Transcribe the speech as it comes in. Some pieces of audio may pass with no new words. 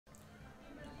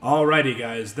Alrighty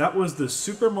guys, that was the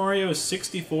Super Mario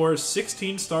 64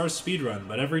 16-star speedrun,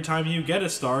 but every time you get a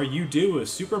star, you do a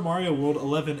Super Mario World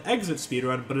 11 exit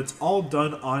speedrun, but it's all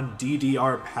done on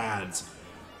DDR pads.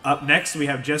 Up next, we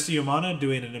have Jesse Umana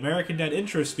doing an American Dad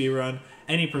intro speedrun,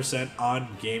 any percent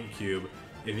on Gamecube.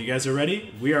 If you guys are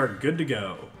ready, we are good to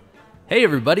go. Hey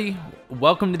everybody,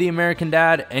 welcome to the American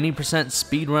Dad any percent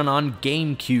speedrun on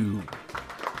Gamecube.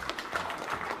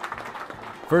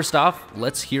 First off,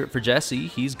 let's hear it for Jesse.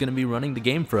 He's going to be running the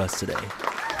game for us today.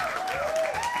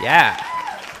 Yeah.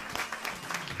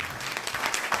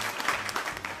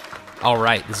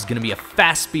 Alright, this is going to be a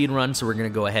fast speed run, so we're going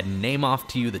to go ahead and name off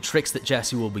to you the tricks that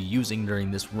Jesse will be using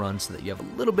during this run so that you have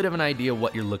a little bit of an idea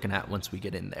what you're looking at once we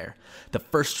get in there. The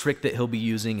first trick that he'll be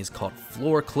using is called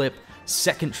floor clip,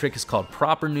 second trick is called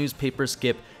proper newspaper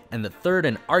skip, and the third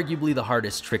and arguably the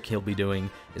hardest trick he'll be doing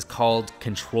is called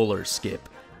controller skip.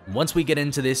 Once we get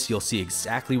into this, you'll see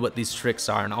exactly what these tricks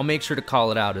are, and I'll make sure to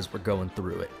call it out as we're going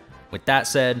through it. With that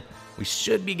said, we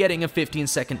should be getting a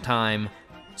 15-second time,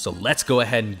 so let's go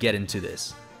ahead and get into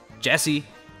this. Jesse,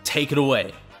 take it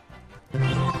away.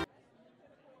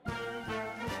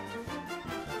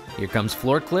 Here comes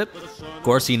floor clip. Of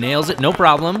course, he nails it, no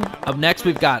problem. Up next,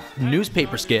 we've got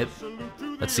newspaper skip.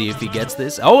 Let's see if he gets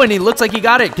this. Oh, and he looks like he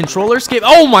got it. Controller skip.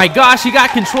 Oh my gosh, he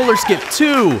got controller skip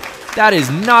too. That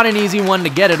is not an easy one to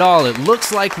get at all. It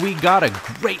looks like we got a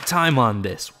great time on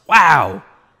this. Wow.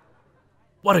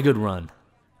 What a good run.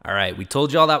 All right, we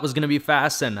told y'all that was going to be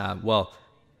fast, and, well,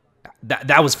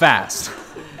 that was fast.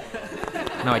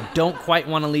 Now, I don't quite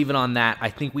want to leave it on that. I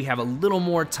think we have a little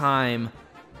more time.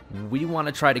 We want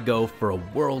to try to go for a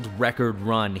world record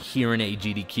run here in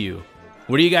AGDQ.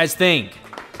 What do you guys think?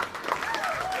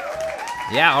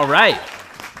 Yeah, all right.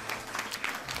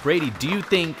 Brady, do you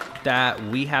think that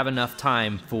we have enough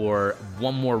time for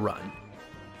one more run?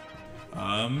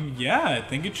 Yeah, I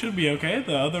think it should be okay.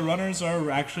 The other runners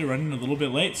are actually running a little bit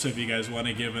late, so if you guys want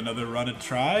to give another run a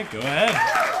try, go ahead.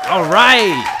 All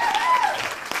right!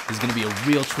 This is going to be a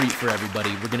real treat for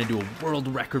everybody. We're going to do a world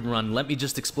record run. Let me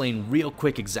just explain real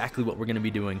quick exactly what we're going to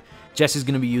be doing. Jesse's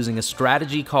going to be using a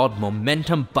strategy called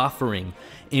momentum buffering,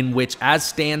 in which as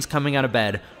Stan's coming out of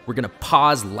bed, we're going to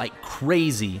pause like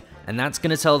crazy, and that's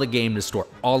going to tell the game to store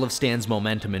all of Stan's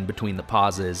momentum in between the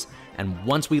pauses. And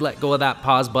once we let go of that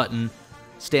pause button,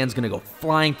 Stan's going to go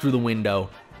flying through the window,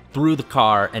 through the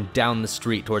car, and down the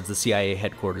street towards the CIA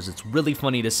headquarters. It's really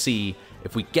funny to see.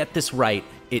 If we get this right,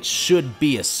 it should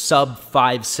be a sub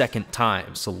 5-second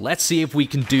time. So let's see if we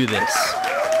can do this.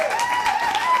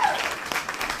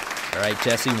 All right,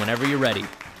 Jesse, whenever you're ready.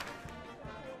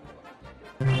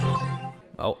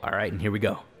 Oh, all right, and here we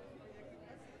go.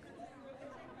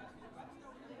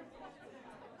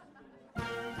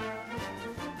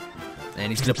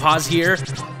 And he's going to pause here.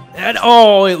 And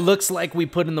oh, it looks like we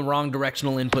put in the wrong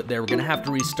directional input there. We're going to have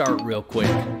to restart real quick.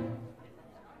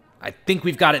 I think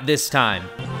we've got it this time.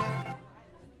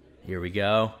 Here we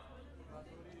go.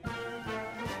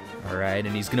 All right,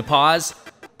 and he's going to pause.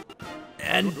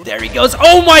 And there he goes.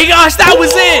 Oh my gosh, that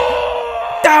was it!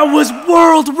 That was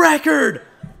world record!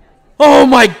 Oh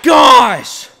my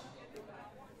gosh!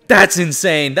 That's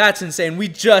insane. That's insane. We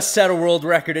just set a world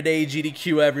record at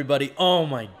AGDQ, everybody. Oh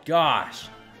my gosh.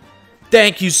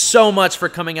 Thank you so much for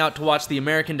coming out to watch the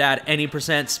American Dad any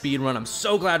percent speedrun. I'm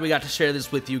so glad we got to share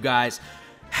this with you guys.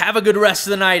 Have a good rest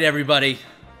of the night, everybody.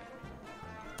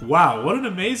 Wow, what an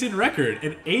amazing record.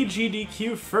 An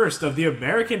AGDQ first of the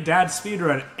American Dad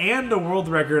speedrun and a world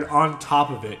record on top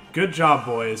of it. Good job,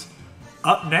 boys.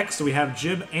 Up next, we have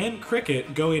Jim and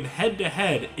Cricket going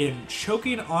head-to-head in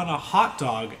Choking on a Hot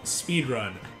Dog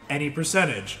speedrun, any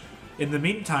percentage. In the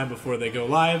meantime, before they go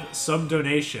live, some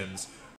donations.